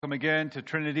Welcome again to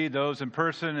Trinity, those in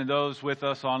person and those with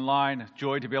us online.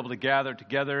 Joy to be able to gather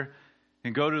together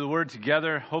and go to the Word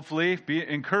together, hopefully be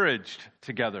encouraged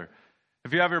together.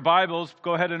 If you have your Bibles,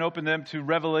 go ahead and open them to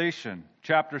Revelation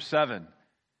chapter 7.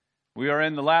 We are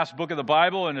in the last book of the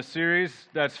Bible in a series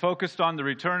that's focused on the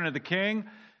return of the King.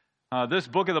 This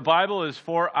book of the Bible is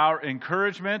for our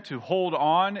encouragement to hold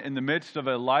on in the midst of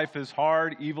a life is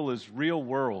hard, evil is real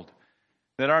world.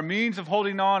 That our means of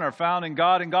holding on are found in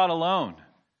God and God alone.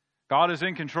 God is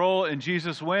in control and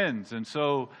Jesus wins. And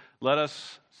so let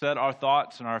us set our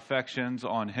thoughts and our affections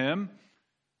on Him.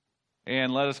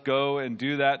 And let us go and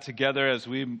do that together as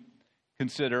we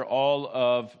consider all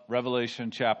of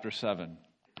Revelation chapter 7.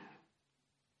 I'm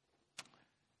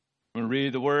going to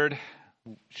read the word.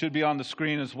 Should be on the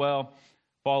screen as well.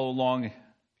 Follow along if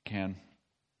you can.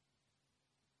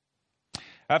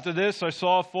 After this, I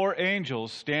saw 4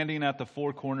 angels standing at the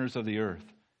 4 corners of the earth,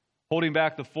 holding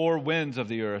back the 4 winds of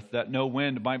the earth, that no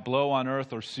wind might blow on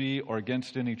earth or sea or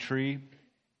against any tree.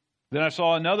 Then I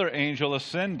saw another angel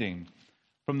ascending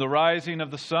from the rising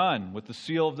of the sun with the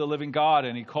seal of the living God,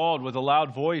 and he called with a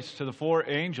loud voice to the 4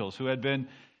 angels who had been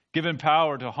given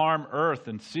power to harm earth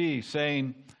and sea,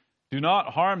 saying, "Do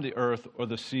not harm the earth or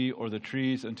the sea or the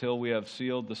trees until we have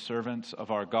sealed the servants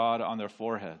of our God on their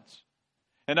foreheads."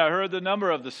 And I heard the number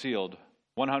of the sealed,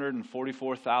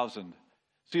 144,000.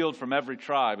 Sealed from every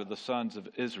tribe of the sons of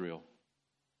Israel.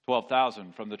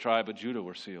 12,000 from the tribe of Judah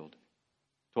were sealed.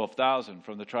 12,000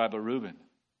 from the tribe of Reuben.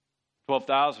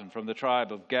 12,000 from the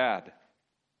tribe of Gad.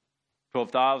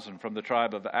 12,000 from the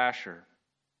tribe of Asher.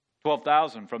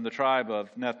 12,000 from the tribe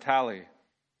of Naphtali.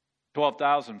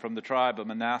 12,000 from the tribe of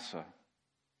Manasseh.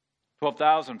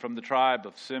 12,000 from the tribe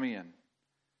of Simeon.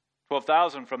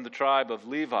 12,000 from the tribe of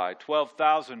Levi.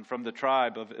 12,000 from the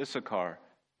tribe of Issachar.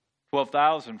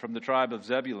 12,000 from the tribe of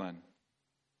Zebulun,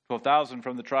 12,000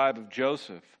 from the tribe of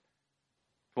Joseph,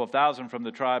 12,000 from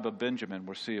the tribe of Benjamin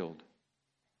were sealed.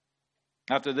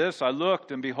 After this I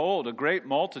looked, and behold, a great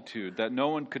multitude that no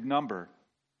one could number,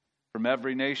 from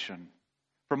every nation,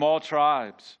 from all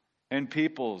tribes and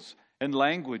peoples and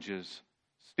languages,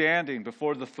 standing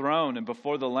before the throne and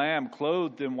before the Lamb,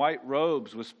 clothed in white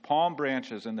robes with palm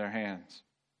branches in their hands,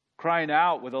 crying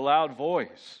out with a loud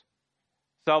voice,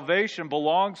 "Salvation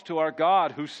belongs to our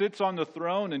God who sits on the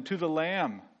throne and to the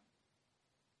Lamb."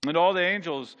 And all the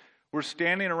angels were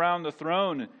standing around the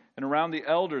throne and around the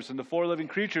elders and the 4 living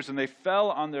creatures, and they fell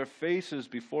on their faces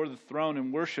before the throne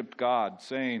and worshipped God,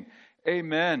 saying,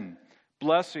 "Amen.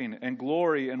 Blessing and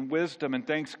glory and wisdom and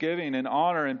thanksgiving and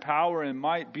honor and power and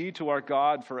might be to our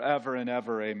God forever and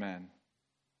ever. Amen."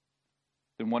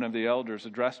 Then one of the elders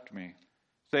addressed me,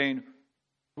 saying,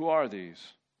 "Who are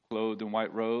these, clothed in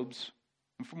white robes?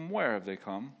 And from where have they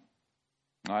come?"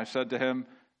 I said to him,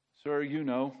 "Sir, you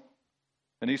know."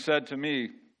 And he said to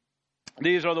me,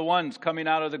 "These are the ones coming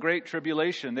out of the great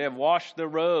tribulation. They have washed their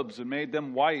robes and made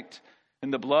them white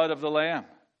in the blood of the Lamb.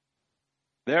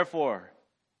 Therefore,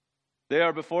 they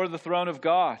are before the throne of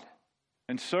God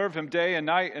and serve Him day and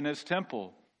night in His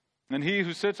temple. And He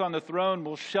who sits on the throne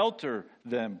will shelter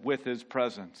them with His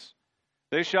presence.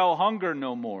 They shall hunger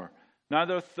no more,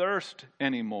 neither thirst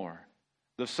any more.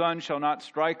 The sun shall not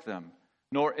strike them,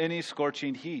 nor any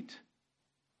scorching heat.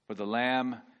 For the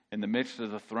Lamb in the midst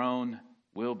of the throne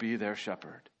will be their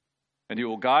shepherd, and He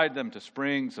will guide them to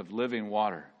springs of living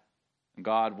water, and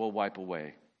God will wipe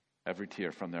away every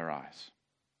tear from their eyes."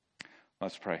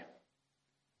 Let's pray.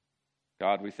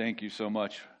 God, we thank You so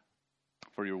much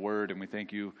for Your word, and we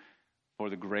thank You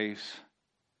for the grace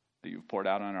that You've poured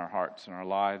out on our hearts and our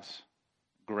lives,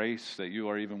 grace that You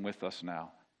are even with us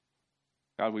now.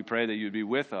 God, we pray that You'd be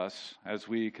with us as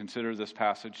we consider this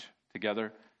passage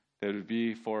together, that it would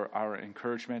be for our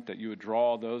encouragement, that You would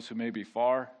draw those who may be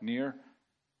far, near,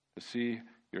 to see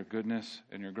Your goodness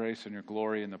and Your grace and Your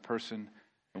glory in the person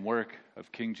and work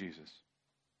of King Jesus.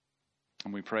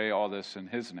 And we pray all this in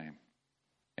His name.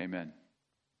 Amen.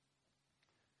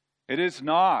 It is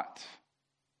not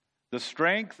the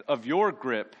strength of your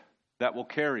grip that will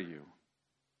carry you,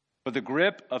 but the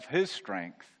grip of His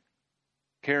strength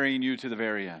carrying you to the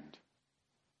very end.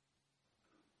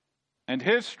 And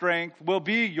His strength will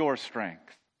be your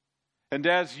strength. And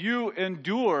as you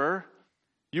endure,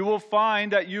 you will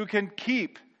find that you can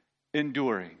keep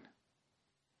enduring.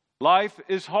 Life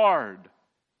is hard,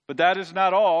 but that is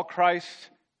not all. Christ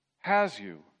has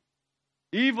you.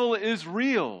 Evil is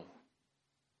real,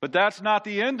 but that's not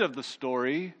the end of the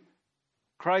story.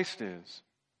 Christ is.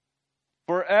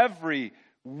 For every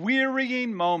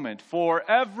wearying moment, for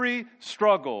every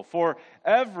struggle, for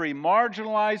every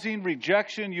marginalizing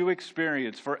rejection you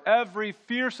experience, for every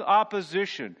fierce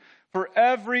opposition, For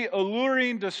every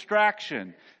alluring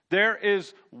distraction, there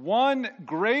is one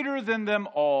greater than them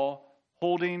all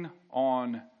holding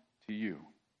on to you.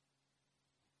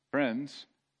 Friends,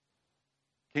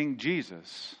 King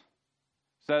Jesus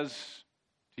says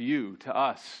to you, to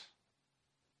us,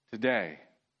 today,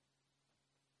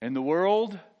 in the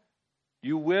world,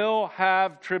 you will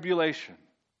have tribulation,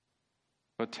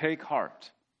 but take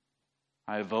heart.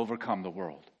 I have overcome the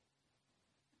world.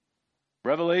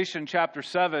 Revelation chapter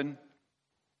 7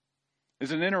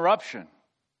 is an interruption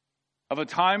of a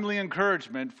timely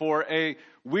encouragement for a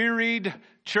wearied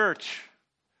church,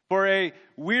 for a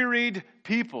wearied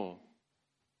people.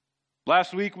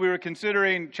 Last week we were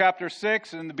considering chapter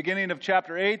 6 and the beginning of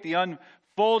chapter 8, the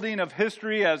unfolding of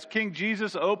history as King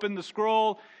Jesus opened the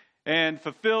scroll and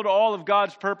fulfilled all of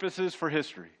God's purposes for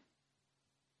history.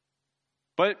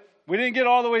 But we didn't get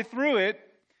all the way through it.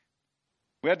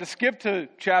 We had to skip to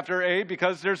chapter 8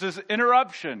 because there's this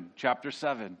interruption, chapter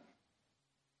 7.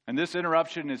 And this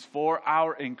interruption is for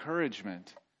our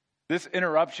encouragement. This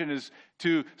interruption is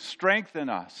to strengthen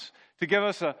us, to give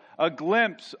us a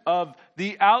glimpse of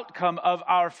the outcome of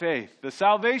our faith, the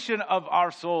salvation of our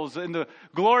souls, and the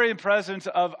glory and presence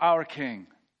of our King.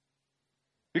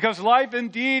 Because life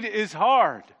indeed is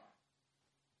hard.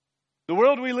 The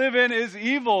world we live in is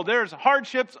evil. There's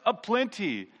hardships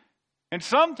aplenty. And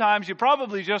sometimes you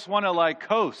probably just want to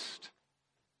coast.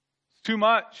 It's too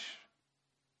much.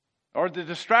 Or the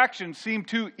distractions seem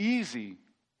too easy.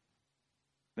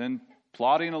 Then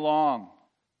plodding along,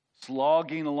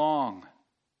 slogging along,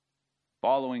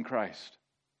 following Christ.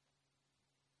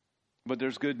 But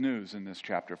there's good news in this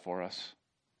chapter for us.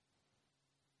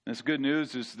 This good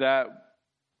news is that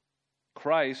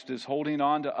Christ is holding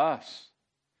on to us.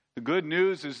 The good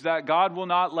news is that God will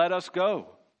not let us go.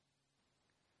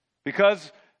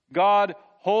 Because God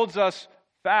holds us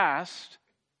fast,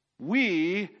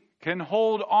 we can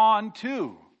hold on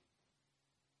too.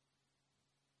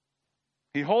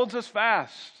 He holds us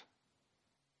fast.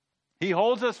 He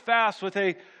holds us fast with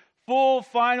a full,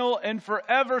 final, and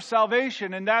forever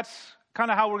salvation. And that's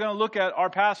kind of how we're going to look at our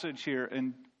passage here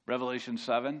in Revelation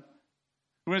 7.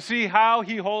 We're going to see how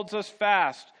he holds us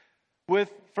fast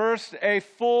with first a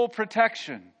full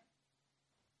protection.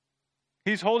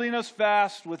 He's holding us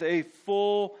fast with a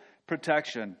full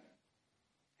protection.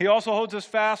 He also holds us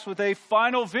fast with a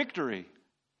final victory.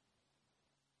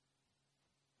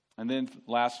 And then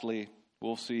lastly,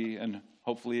 we'll see and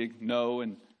hopefully know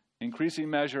in increasing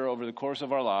measure over the course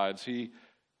of our lives, he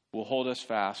will hold us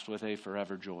fast with a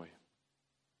forever joy.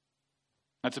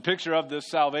 That's a picture of this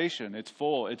salvation. It's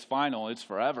full, it's final, it's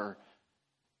forever.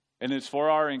 And it's for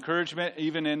our encouragement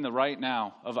even in the right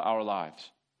now of our lives.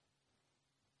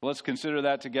 Let's consider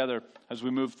that together as we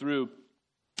move through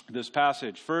this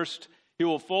passage. First, he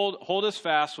will hold us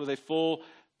fast with a full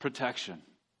protection.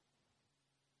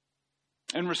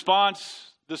 In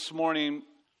response this morning,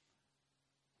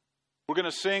 we're going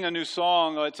to sing a new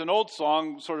song. It's an old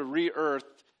song, sort of re-earthed,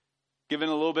 given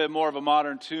a little bit more of a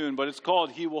modern tune, but it's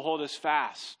called He Will Hold Us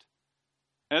Fast.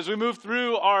 And as we move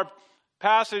through our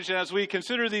passage and as we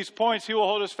consider these points, he will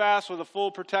hold us fast with a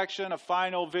full protection, a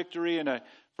final victory, and a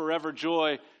forever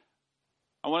joy.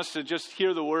 I want us to just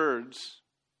hear the words.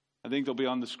 I think they'll be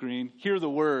on the screen. Hear the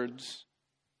words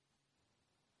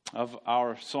of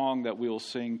our song that we will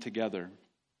sing together.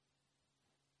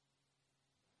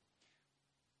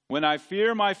 When I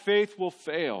fear my faith will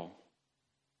fail,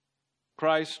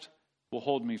 Christ will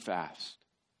hold me fast.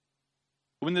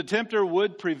 When the tempter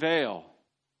would prevail,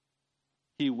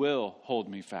 he will hold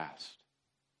me fast.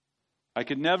 I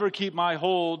could never keep my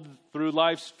hold through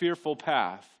life's fearful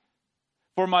path,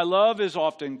 for my love is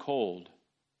often cold.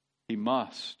 He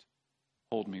must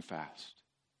hold me fast.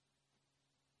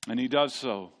 And he does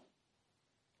so.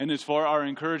 And it's for our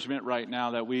encouragement right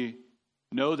now that we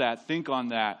know that, think on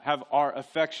that, have our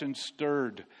affection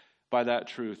stirred by that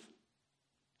truth.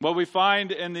 What we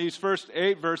find in these first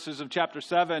 8 verses of chapter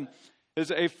 7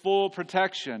 is a full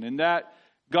protection, in that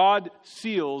God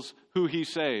seals who he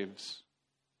saves.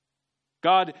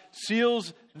 God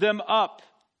seals them up,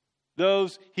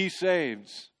 those he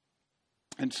saves.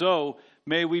 And so,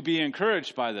 may we be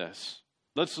encouraged by this.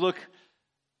 Let's look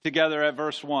together at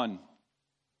verse 1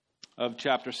 of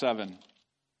chapter 7.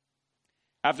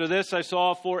 After this, I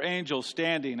saw 4 angels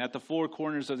standing at the 4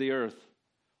 corners of the earth,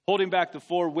 holding back the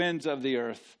 4 winds of the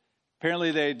earth.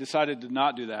 Apparently, they decided to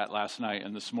not do that last night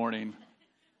and this morning.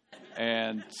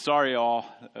 And sorry, all.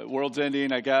 World's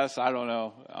ending, I guess. I don't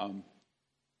know.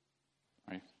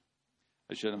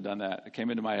 I shouldn't have done that. It came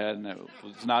into my head and it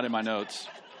was not in my notes.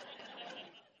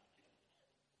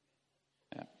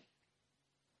 Yeah.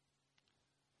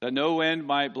 that no wind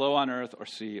might blow on earth or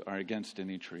sea or against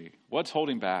any tree. What's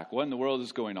holding back? What in the world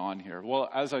is going on here? Well,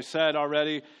 as I said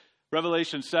already,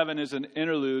 Revelation 7 is an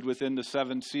interlude within the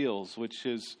seven seals, which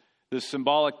is the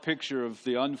symbolic picture of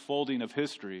the unfolding of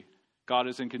history. God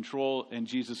is in control and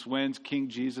Jesus wins. King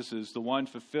Jesus is the one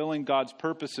fulfilling God's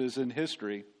purposes in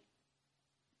history.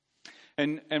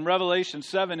 And Revelation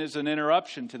 7 is an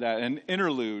interruption to that, an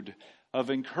interlude of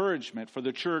encouragement for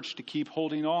the church to keep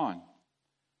holding on.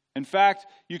 In fact,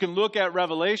 you can look at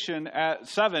Revelation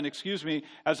 7,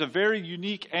 as a very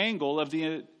unique angle of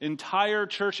the entire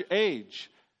church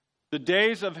age. The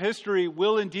days of history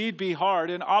will indeed be hard,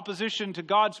 and opposition to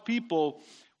God's people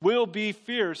will be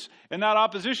fierce, and that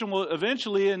opposition will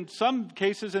eventually, in some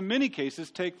cases, in many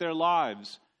cases, take their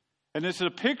lives. And this is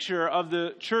a picture of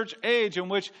the church age in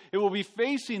which it will be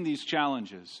facing these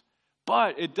challenges.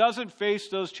 But it doesn't face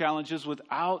those challenges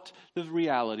without the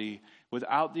reality,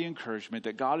 without the encouragement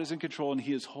that God is in control and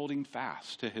He is holding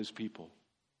fast to His people.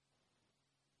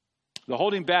 The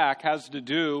holding back has to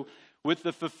do with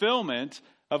the fulfillment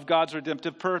of God's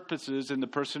redemptive purposes in the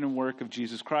person and work of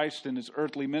Jesus Christ in His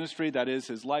earthly ministry, that is,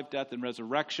 His life, death, and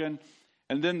resurrection,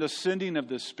 and then the sending of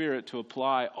the Spirit to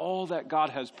apply all that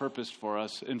God has purposed for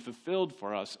us and fulfilled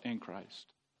for us in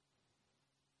Christ.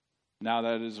 Now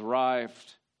that it has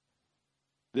arrived,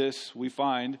 this we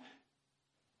find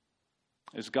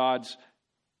is God's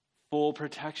full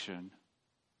protection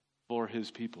for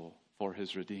His people, for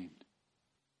His redeemed.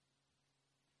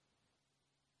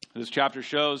 This chapter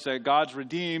shows that God's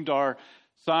redeemed are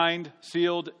signed,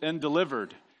 sealed, and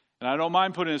delivered. And I don't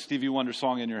mind putting a Stevie Wonder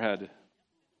song in your head.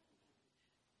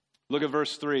 Look at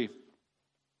verse 3.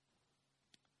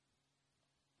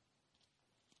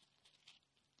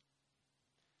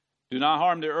 Do not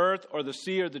harm the earth or the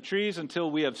sea or the trees until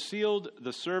we have sealed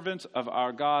the servants of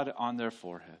our God on their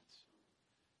foreheads.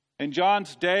 In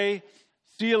John's day,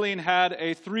 sealing had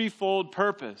a threefold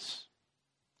purpose.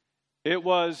 It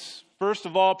was, first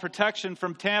of all, protection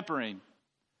from tampering.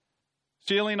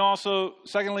 Sealing also,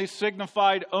 secondly,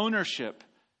 signified ownership.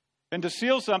 And to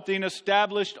seal something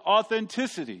established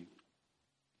authenticity.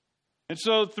 And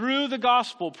so through the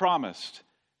gospel promised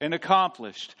and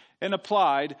accomplished and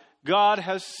applied, God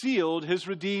has sealed His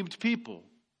redeemed people.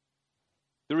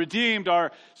 The redeemed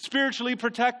are spiritually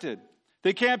protected.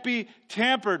 They can't be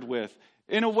tampered with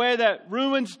in a way that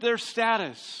ruins their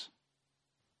status.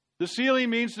 The sealing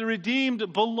means the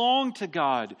redeemed belong to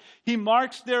God. He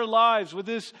marks their lives with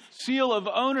this seal of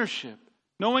ownership.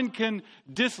 No one can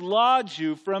dislodge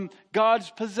you from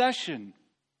God's possession.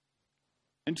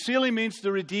 And sealing means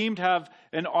the redeemed have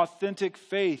an authentic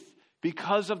faith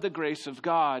because of the grace of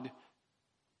God.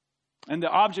 And the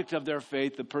object of their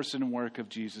faith, the person and work of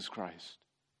Jesus Christ.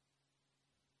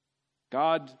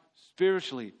 God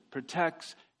spiritually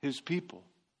protects His people.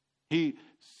 He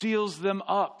seals them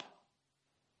up.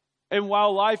 And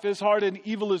while life is hard and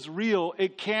evil is real,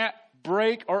 it can't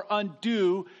break or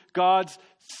undo God's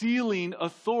sealing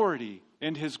authority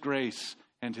and His grace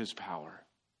and His power.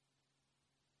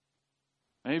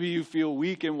 Maybe you feel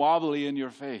weak and wobbly in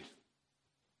your faith.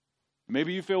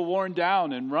 Maybe you feel worn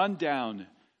down and run down.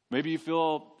 Maybe you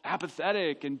feel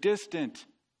apathetic and distant.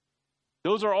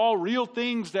 Those are all real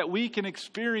things that we can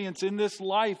experience in this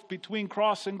life between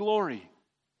cross and glory.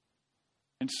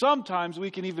 And sometimes we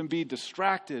can even be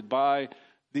distracted by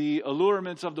the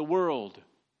allurements of the world.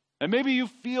 And maybe you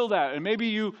feel that, and maybe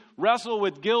you wrestle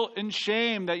with guilt and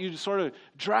shame that you sort of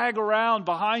drag around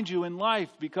behind you in life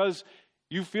because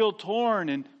you feel torn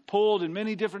and pulled in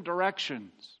many different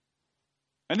directions.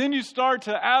 And then you start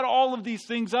to add all of these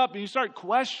things up and you start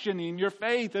questioning your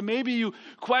faith. And maybe you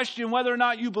question whether or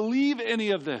not you believe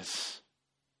any of this.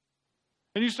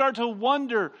 And you start to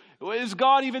wonder, is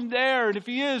God even there? And if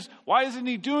He is, why isn't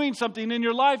He doing something in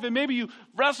your life? And maybe you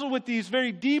wrestle with these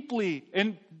very deeply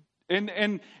and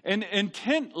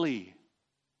intently.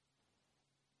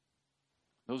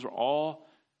 Those are all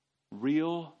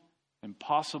real and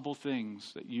possible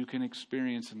things that you can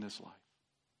experience in this life.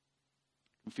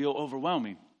 It can feel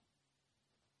overwhelming.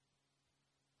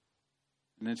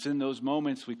 And it's in those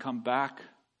moments we come back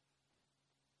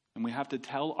and we have to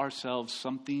tell ourselves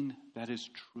something that is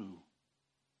true.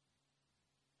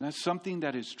 And that's something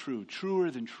that is true,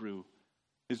 truer than true,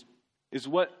 is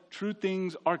what true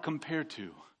things are compared to.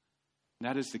 And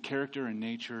that is the character and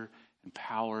nature and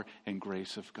power and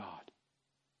grace of God.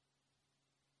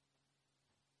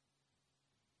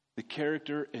 The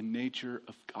character and nature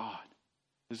of God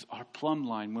is our plumb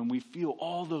line when we feel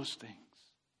all those things.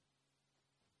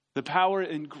 The power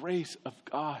and grace of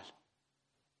God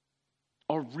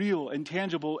are real and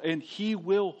tangible, and He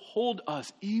will hold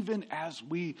us even as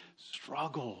we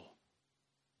struggle.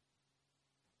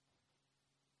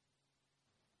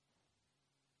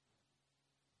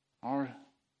 Our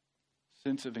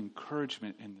sense of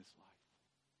encouragement in this life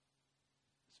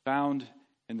is found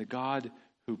in the God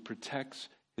who protects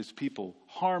his people.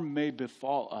 Harm may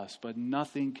befall us, but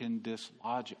nothing can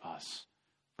dislodge us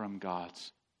from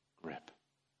God's grip.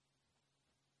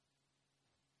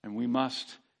 And we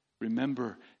must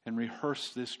remember and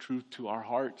rehearse this truth to our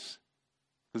hearts,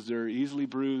 because they're easily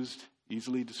bruised,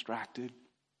 easily distracted.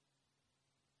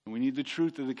 And we need the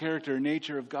truth of the character and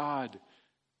nature of God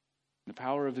and the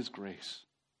power of his grace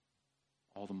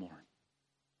all the more.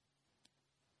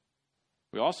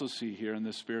 We also see here in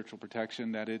this spiritual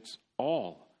protection that it's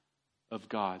all of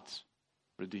God's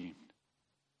redeemed.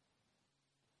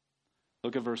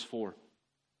 Look at verse 4.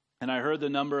 And I heard the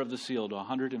number of the sealed,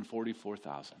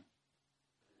 144,000.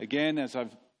 Again, as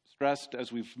I've stressed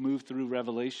as we've moved through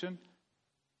Revelation,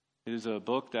 it is a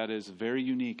book that is very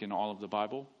unique in all of the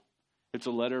Bible. It's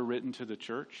a letter written to the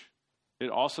church. It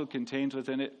also contains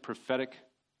within it prophetic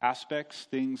aspects,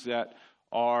 things that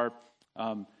are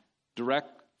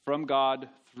direct from God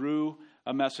through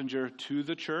a messenger to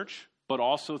the church, but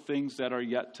also things that are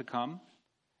yet to come.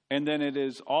 And then it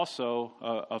is also,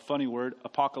 a funny word,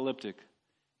 apocalyptic,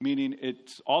 meaning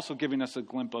it's also giving us a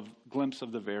glimpse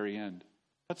of the very end.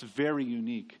 That's very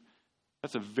unique.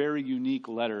 That's a very unique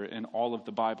letter in all of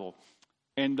the Bible.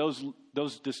 And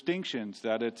those distinctions,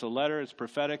 that it's a letter, it's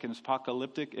prophetic, and it's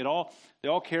apocalyptic, they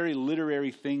all carry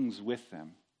literary things with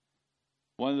them.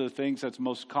 One of the things that's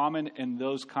most common in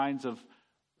those kinds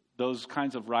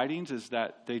of writings is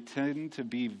that they tend to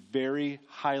be very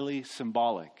highly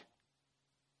symbolic.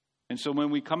 And so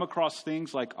when we come across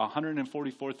things like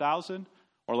 144,000,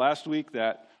 or last week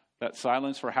that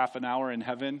silence for half an hour in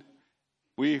heaven,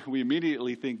 we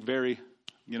immediately think very,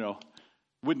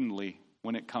 woodenly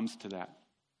when it comes to that.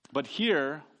 But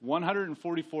here,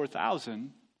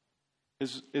 144,000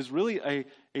 is really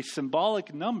a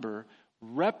symbolic number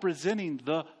representing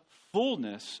the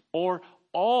fullness or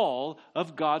all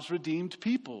of God's redeemed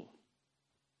people.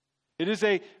 It is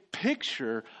a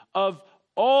picture of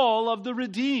all of the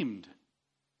redeemed.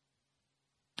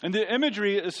 And the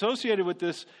imagery associated with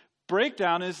this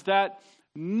breakdown is that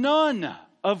none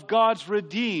of God's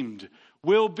redeemed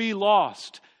will be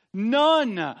lost.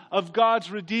 None of God's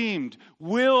redeemed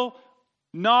will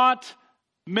not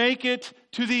make it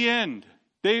to the end.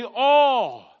 They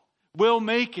all will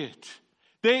make it.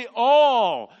 They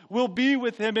all will be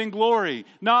with him in glory.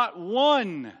 Not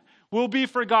one will be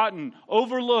forgotten,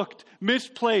 overlooked,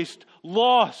 misplaced,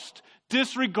 lost,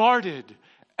 disregarded.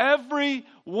 Every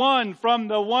one, from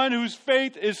the one whose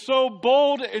faith is so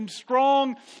bold and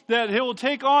strong that he will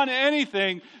take on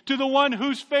anything, to the one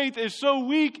whose faith is so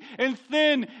weak and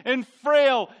thin and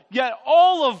frail, yet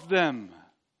all of them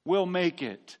will make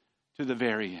it to the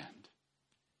very end.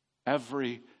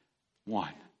 Every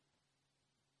one.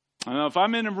 I know if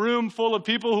I'm in a room full of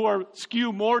people who are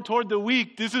skewed more toward the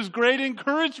weak, this is great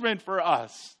encouragement for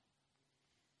us.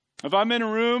 If I'm in a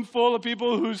room full of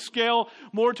people who scale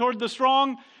more toward the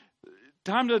strong,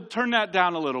 time to turn that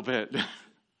down a little bit.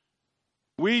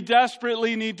 We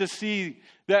desperately need to see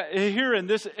that here in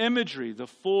this imagery, the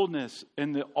fullness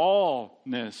and the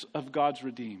allness of God's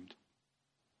redeemed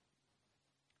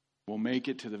will make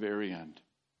it to the very end.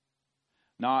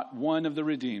 Not one of the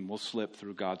redeemed will slip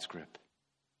through God's grip.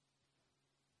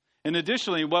 And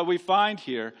additionally, what we find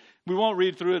here, we won't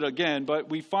read through it again, but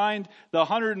we find the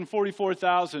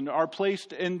 144,000 are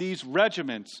placed in these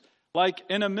regiments, like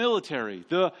in a military.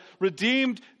 The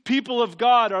redeemed people of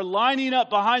God are lining up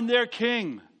behind their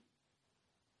king.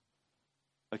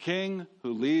 A king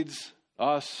who leads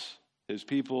us, his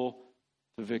people,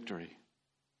 to victory.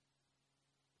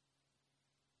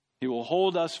 He will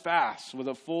hold us fast with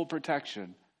a full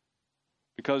protection,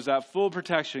 because that full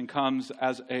protection comes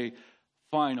as a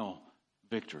final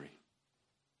victory.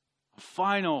 A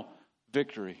final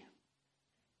victory.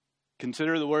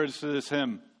 Consider the words to this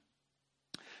hymn.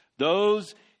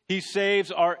 Those he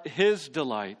saves are his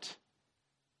delight.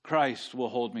 Christ will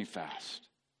hold me fast.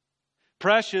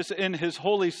 Precious in his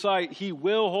holy sight, he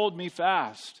will hold me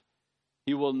fast.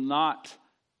 He will not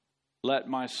let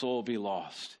my soul be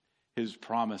lost. His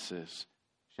promises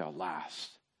shall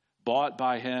last. Bought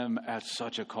by him at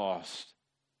such a cost,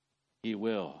 he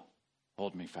will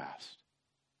hold me fast.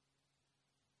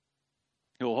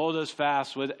 He will hold us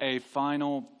fast with a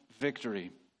final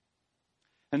victory.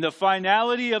 And the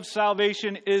finality of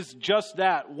salvation is just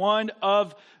that, one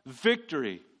of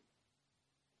victory.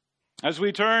 As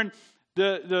we turn,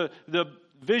 the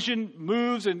vision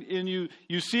moves and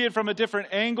you see it from a different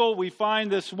angle. We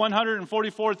find this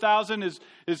 144,000 is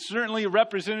certainly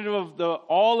representative of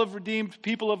all of redeemed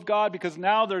people of God, because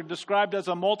now they're described as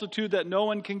a multitude that no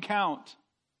one can count.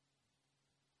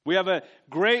 We have a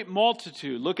great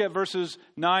multitude. Look at verses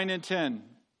 9 and 10.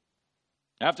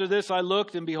 After this I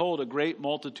looked, and behold, a great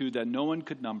multitude that no one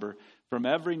could number, from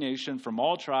every nation, from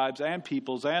all tribes and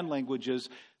peoples and languages,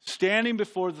 standing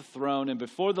before the throne and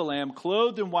before the Lamb,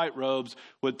 clothed in white robes,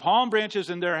 with palm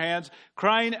branches in their hands,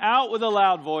 crying out with a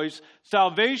loud voice,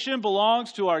 "Salvation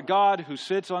belongs to our God who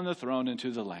sits on the throne and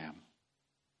to the Lamb."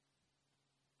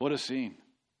 What a scene.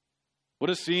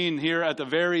 What a scene here at the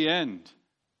very end.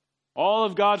 All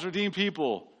of God's redeemed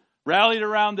people rallied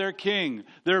around their king,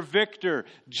 their victor,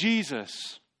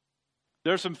 Jesus.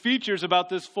 There are some features about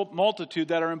this multitude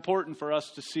that are important for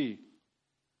us to see.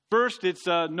 First, it's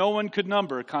a no one could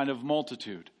number kind of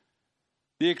multitude.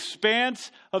 The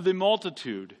expanse of the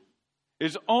multitude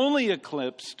is only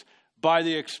eclipsed by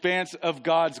the expanse of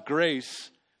God's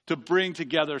grace to bring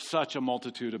together such a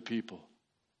multitude of people.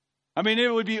 I mean,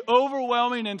 it would be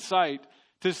overwhelming in sight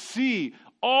to see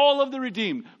all of the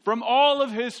redeemed from all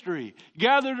of history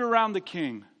gathered around the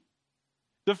king.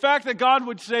 The fact that God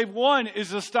would save one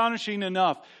is astonishing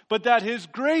enough, but that his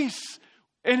grace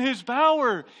and his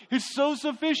power is so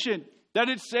sufficient that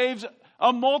it saves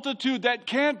a multitude that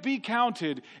can't be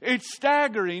counted. It's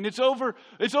staggering. It's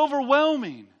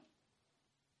overwhelming.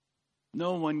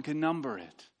 No one can number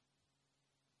it.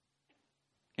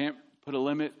 Can't put a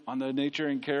limit on the nature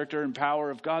and character and power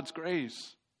of God's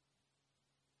grace.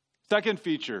 Second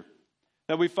feature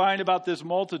that we find about this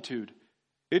multitude,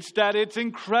 it's that it's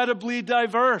incredibly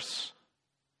diverse.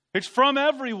 It's from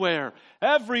everywhere,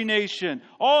 every nation,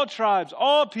 all tribes,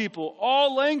 all people,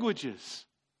 all languages.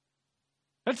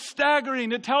 That's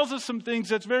staggering. It tells us some things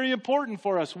that's very important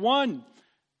for us. One,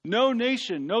 no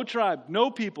nation, no tribe, no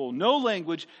people, no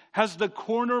language has the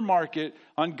corner market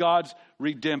on God's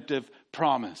redemptive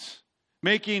promise,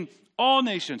 making all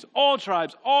nations, all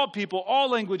tribes, all people, all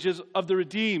languages of the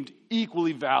redeemed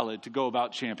equally valid to go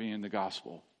about championing the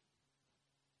gospel.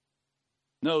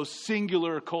 No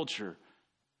singular culture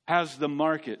has the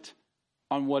market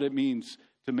on what it means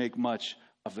to make much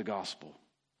of the gospel.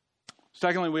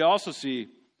 Secondly, we also see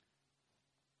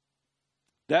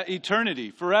that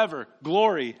eternity, forever,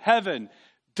 glory, heaven,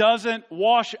 doesn't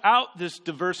wash out this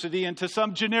diversity into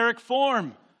some generic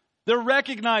form. They're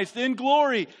recognized in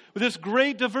glory. This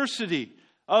great diversity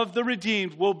of the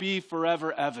redeemed will be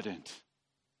forever evident.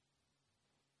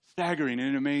 Staggering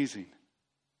and amazing.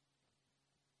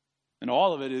 And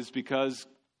all of it is because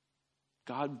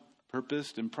God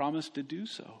purposed and promised to do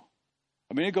so.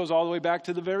 I mean, it goes all the way back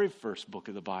to the very first book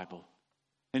of the Bible.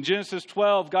 In Genesis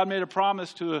 12, God made a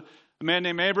promise to a man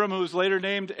named Abram, who was later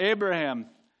named Abraham.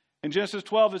 In Genesis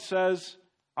 12, it says,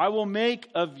 "I will make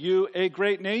of you a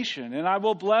great nation, and I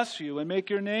will bless you and make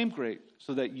your name great,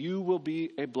 so that you will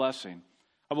be a blessing.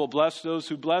 I will bless those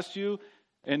who bless you,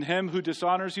 and him who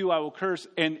dishonors you I will curse,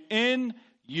 and in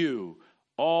you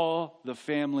all the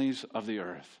families of the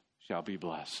earth shall be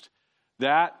blessed."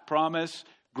 That promise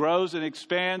grows and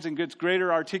expands and gets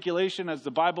greater articulation as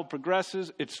the Bible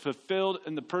progresses. It's fulfilled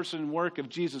in the person and work of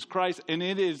Jesus Christ, and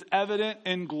it is evident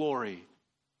in glory.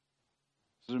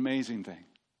 It's an amazing thing.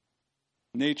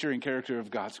 Nature and character of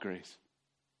God's grace.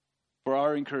 For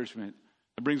our encouragement,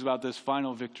 it brings about this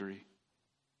final victory.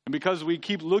 And because we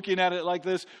keep looking at it like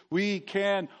this, we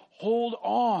can hold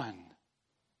on.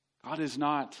 God is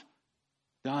not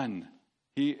done.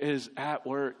 He is at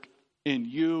work in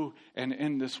you and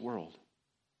in this world.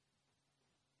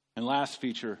 And last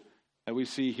feature that we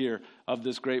see here of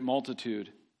this great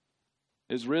multitude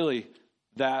is really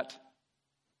that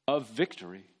of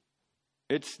victory.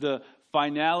 It's the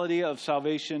finality of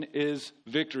salvation is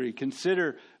victory.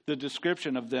 Consider the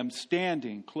description of them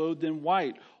standing, clothed in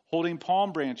white, holding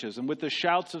palm branches, and with the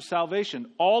shouts of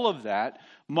salvation. All of that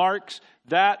marks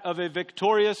that of a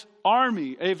victorious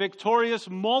army, a victorious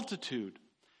multitude.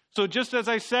 So just as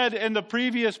I said in the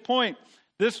previous point,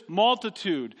 this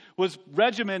multitude was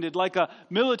regimented like a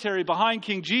military behind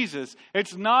King Jesus.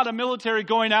 It's not a military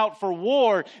going out for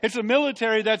war. It's a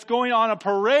military that's going on a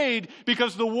parade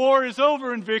because the war is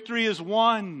over and victory is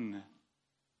won.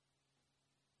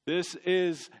 This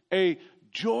is a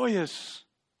joyous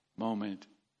moment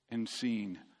and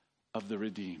scene of the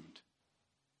redeemed.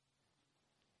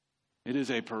 It is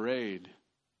a parade.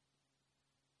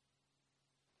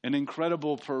 An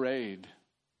incredible parade.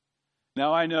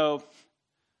 Now I know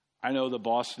the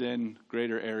Boston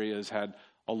greater areas had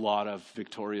a lot of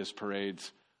victorious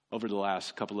parades over the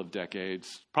last couple of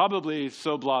decades. Probably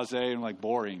so blasé and like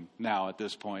boring now at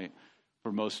this point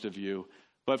for most of you.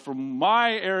 But from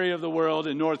my area of the world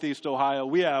in Northeast Ohio,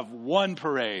 we have one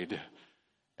parade.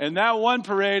 And that one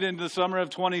parade in the summer of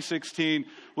 2016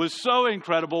 was so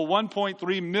incredible,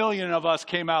 1.3 million of us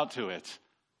came out to it.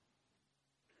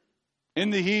 in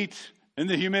the heat, in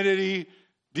the humidity,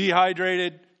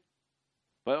 dehydrated,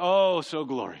 but oh, so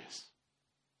glorious.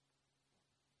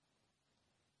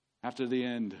 After the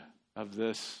end of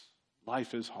this,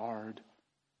 life is hard.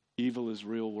 Evil is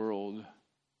real world.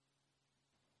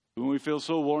 When we feel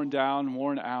so worn down,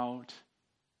 worn out,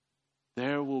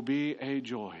 there will be a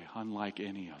joy unlike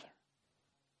any other.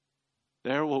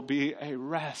 There will be a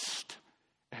rest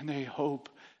and a hope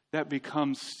that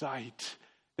becomes sight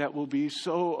that will be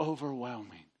so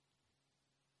overwhelming.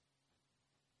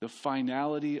 The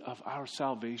finality of our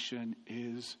salvation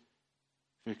is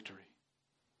victory.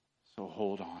 So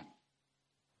hold on.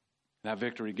 That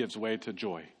victory gives way to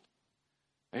joy.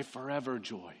 A forever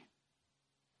joy.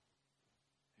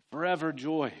 A forever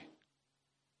joy.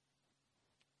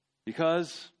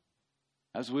 Because,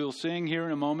 as we will sing here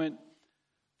in a moment,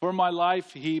 for my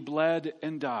life he bled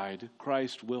and died.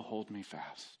 Christ will hold me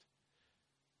fast.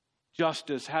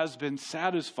 Justice has been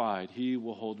satisfied. He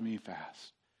will hold me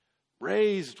fast.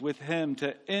 Raised with him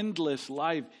to endless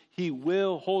life, he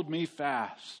will hold me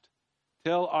fast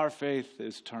till our faith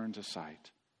is turned to sight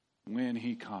when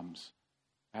he comes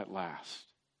at last.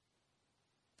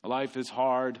 Life is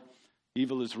hard,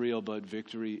 evil is real, but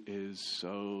victory is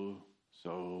so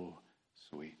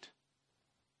sweet.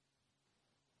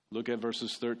 Look at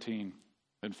verses 13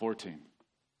 and 14.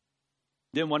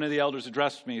 Then one of the elders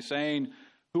addressed me, saying,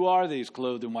 "Who are these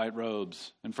clothed in white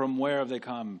robes, and from where have they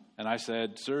come?" And I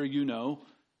said, "Sir, you know."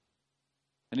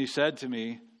 And he said to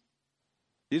me,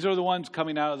 "These are the ones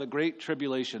coming out of the great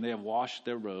tribulation. They have washed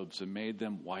their robes and made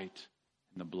them white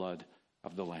in the blood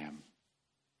of the Lamb."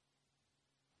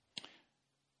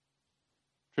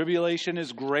 Tribulation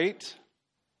is great,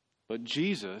 but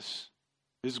Jesus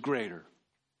is greater.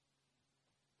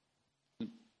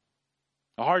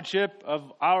 The hardship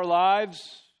of our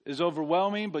lives is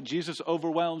overwhelming, but Jesus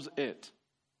overwhelms it.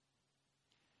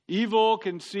 Evil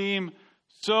can seem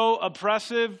so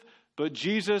oppressive, but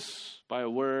Jesus, by a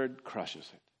word, crushes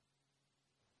it.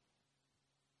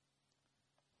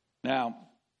 Now,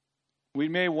 we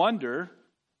may wonder,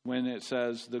 when it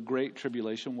says the Great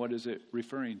Tribulation, what is it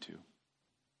referring to?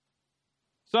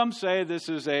 Some say this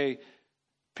is a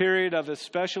period of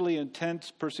especially intense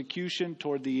persecution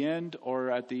toward the end or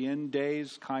at the end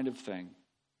days kind of thing.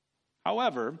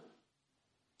 However,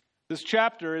 this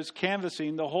chapter is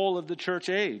canvassing the whole of the church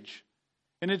age.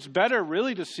 And it's better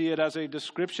really to see it as a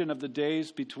description of the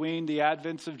days between the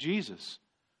advents of Jesus,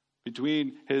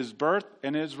 between his birth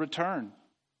and his return.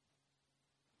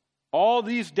 All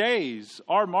these days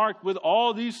are marked with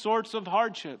all these sorts of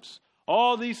hardships,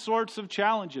 all these sorts of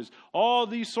challenges, all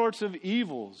these sorts of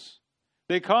evils.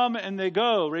 They come and they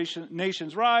go.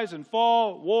 Nations rise and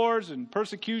fall, wars and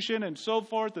persecution and so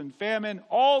forth and famine.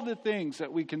 All the things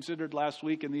that we considered last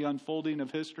week in the unfolding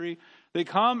of history. They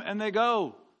come and they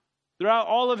go throughout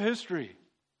all of history.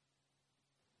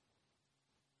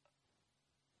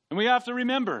 And we have to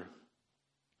remember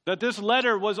that this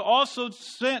letter was also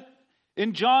sent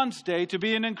in John's day to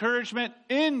be an encouragement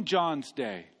in John's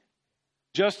day,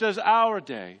 just as our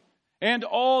day and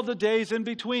all the days in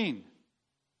between.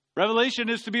 Revelation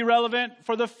is to be relevant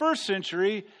for the first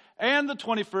century and the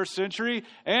 21st century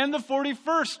and the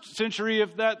 41st century,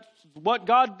 if that's what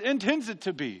God intends it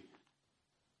to be.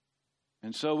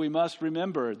 And so we must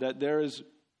remember that there is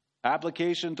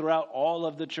application throughout all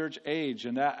of the church age,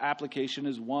 and that application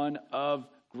is one of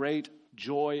great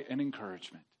joy and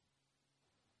encouragement.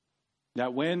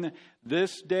 That when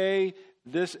this day,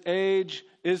 this age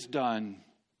is done,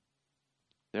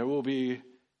 there will be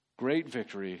great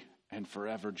victory and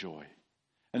forever joy.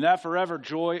 And that forever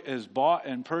joy is bought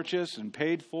and purchased and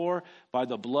paid for by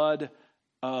the blood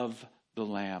of the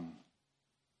Lamb.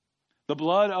 The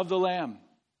blood of the Lamb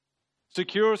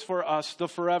secures for us the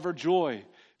forever joy,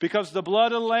 because the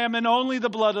blood of the Lamb and only the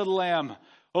blood of the Lamb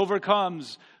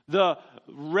overcomes the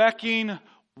wrecking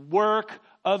work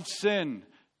of sin.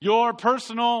 Your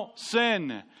personal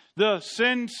sin, the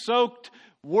sin-soaked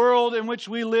world in which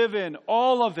we live in,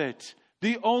 all of it.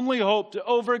 The only hope to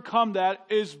overcome that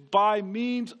is by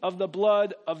means of the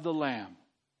blood of the Lamb.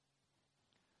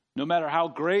 No matter how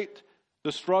great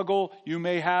the struggle you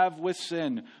may have with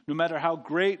sin, no matter how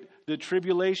great the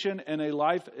tribulation in a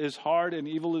life is hard and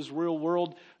evil is real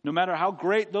world, no matter how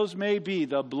great those may be,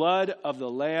 the blood of the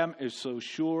Lamb is so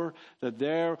sure that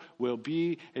there will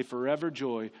be a forever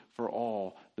joy for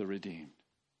all the redeemed.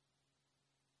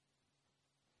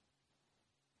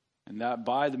 And that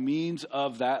by the means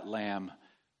of that Lamb,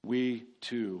 we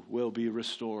too will be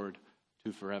restored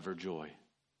to forever joy.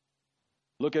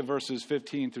 Look at verses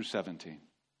 15 through 17.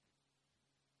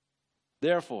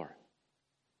 Therefore,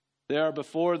 they are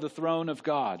before the throne of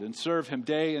God and serve him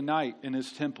day and night in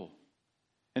his temple,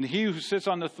 And he who sits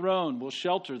on the throne will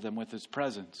shelter them with his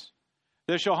presence.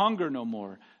 They shall hunger no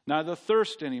more, neither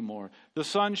thirst any more. The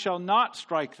sun shall not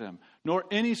strike them, nor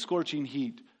any scorching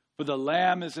heat. For the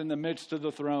Lamb is in the midst of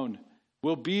the throne,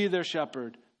 will be their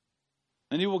shepherd.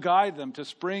 And he will guide them to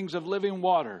springs of living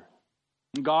water.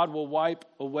 And God will wipe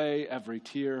away every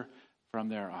tear from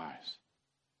their eyes.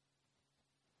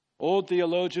 Old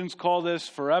theologians call this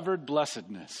forever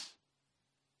blessedness.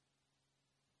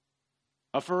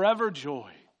 A forever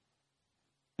joy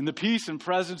in the peace and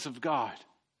presence of God.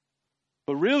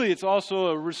 But really, it's also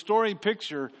a restoring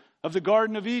picture of the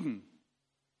Garden of Eden.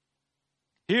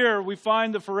 Here we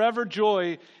find the forever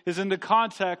joy is in the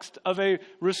context of a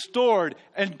restored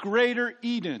and greater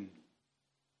Eden.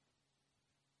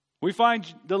 We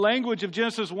find the language of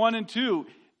Genesis 1 and 2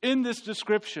 in this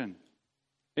description.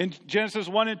 In Genesis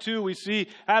 1 and 2, we see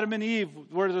Adam and Eve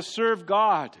were to serve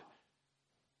God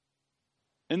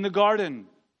in the garden,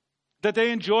 that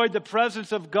they enjoyed the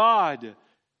presence of God,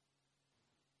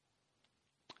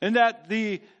 and that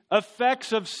the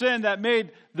effects of sin that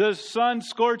made the sun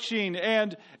scorching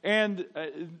and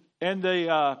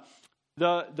the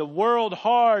world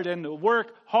hard and the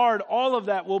work hard, all of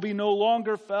that will be no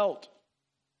longer felt.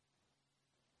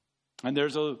 And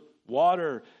there's a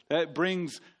water that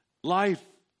brings life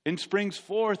and springs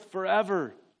forth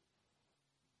forever.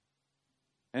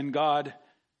 And God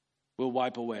will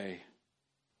wipe away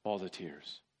all the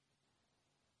tears.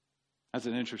 That's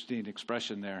an interesting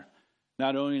expression there.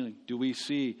 Not only do we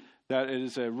see that it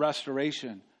is a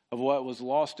restoration of what was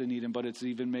lost in Eden, but it's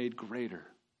even made greater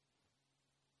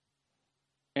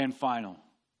and final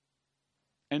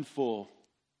and full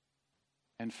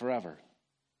and forever.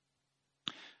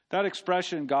 That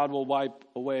expression, God will wipe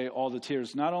away all the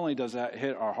tears, not only does that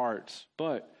hit our hearts,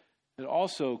 but it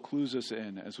also clues us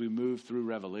in as we move through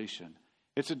Revelation.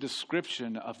 It's a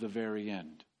description of the very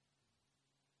end.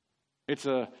 It's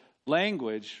a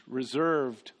language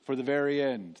reserved for the very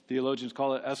end. Theologians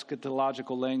call it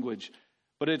eschatological language.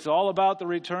 But it's all about the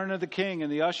return of the King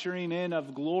and the ushering in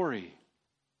of glory.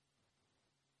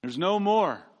 There's no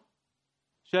more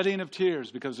shedding of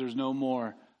tears because there's no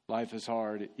more life is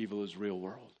hard, evil is real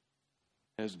world.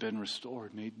 It has been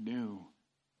restored, made new.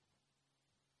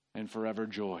 And forever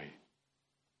joy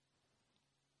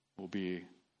will be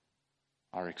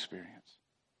our experience.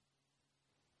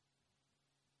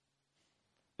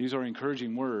 These are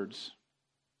encouraging words,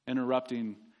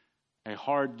 interrupting a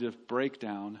hard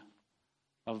breakdown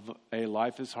of a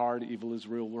life is hard, evil is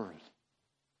real world.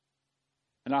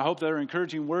 And I hope they're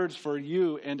encouraging words for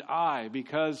you and I,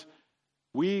 because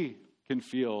we can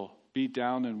feel beat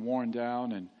down and worn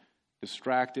down and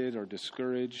distracted or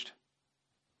discouraged.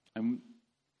 And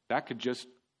that could just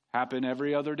happen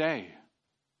every other day.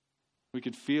 We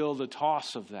could feel the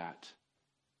toss of that.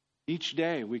 Each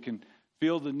day we can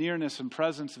feel the nearness and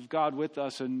presence of God with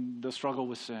us in the struggle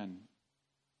with sin.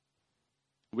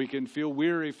 We can feel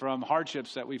weary from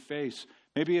hardships that we face.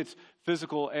 Maybe it's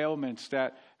physical ailments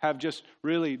that have just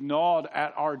really gnawed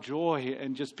at our joy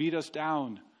and just beat us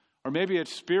down. Or maybe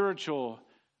it's spiritual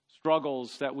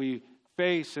struggles that we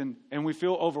face and we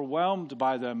feel overwhelmed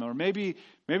by them. Or maybe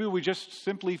we just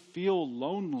simply feel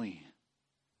lonely,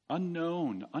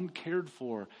 unknown, uncared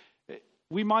for.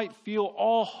 We might feel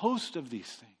all host of these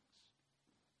things.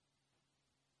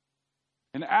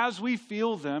 And as we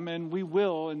feel them, and we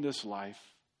will in this life,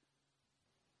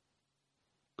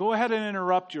 go ahead and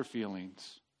interrupt your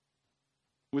feelings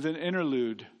with an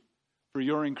interlude for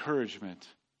your encouragement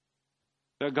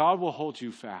that God will hold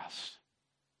you fast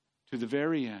to the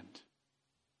very end.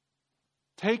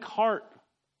 Take heart,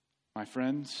 my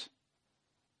friends.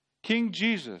 King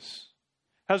Jesus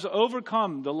has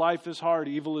overcome the life is hard,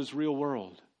 evil is real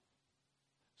world.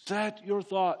 Set your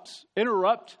thoughts,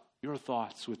 interrupt your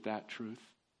thoughts with that truth.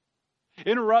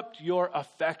 Interrupt your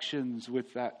affections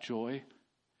with that joy.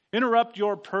 Interrupt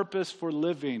your purpose for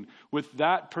living with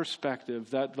that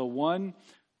perspective that the one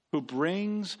who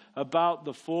brings about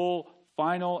the full,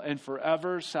 final, and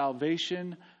forever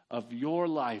salvation of your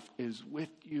life is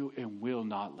with you and will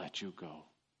not let you go.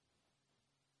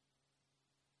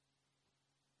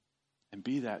 And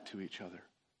be that to each other.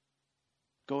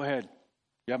 Go ahead.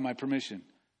 You have my permission.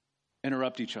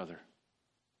 Interrupt each other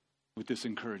with this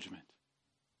encouragement.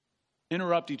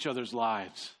 Interrupt each other's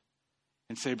lives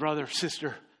and say, brother,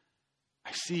 sister,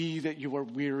 I see that you are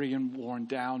weary and worn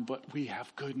down, but we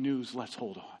have good news. Let's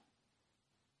hold on.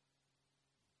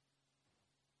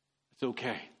 It's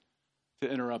okay to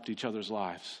interrupt each other's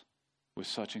lives with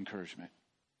such encouragement.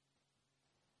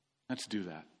 Let's do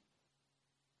that.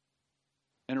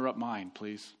 Interrupt mine,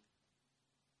 please.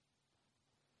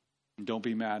 And don't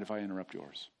be mad if I interrupt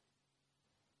yours.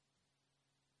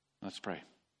 Let's pray.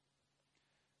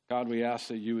 God, we ask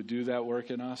that you would do that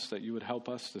work in us, that you would help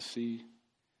us to see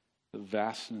the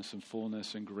vastness and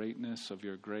fullness and greatness of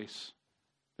your grace,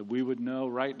 that we would know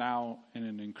right now in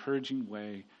an encouraging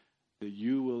way that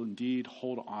you will indeed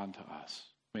hold on to us.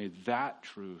 May that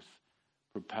truth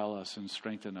propel us and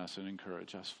strengthen us and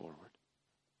encourage us forward.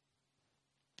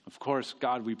 Of course,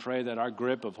 God, we pray that our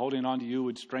grip of holding on to you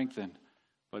would strengthen,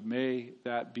 but may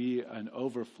that be an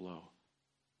overflow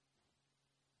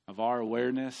of our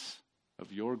awareness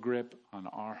of your grip on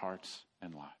our hearts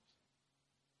and lives.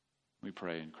 We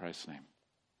pray in Christ's name.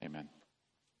 Amen.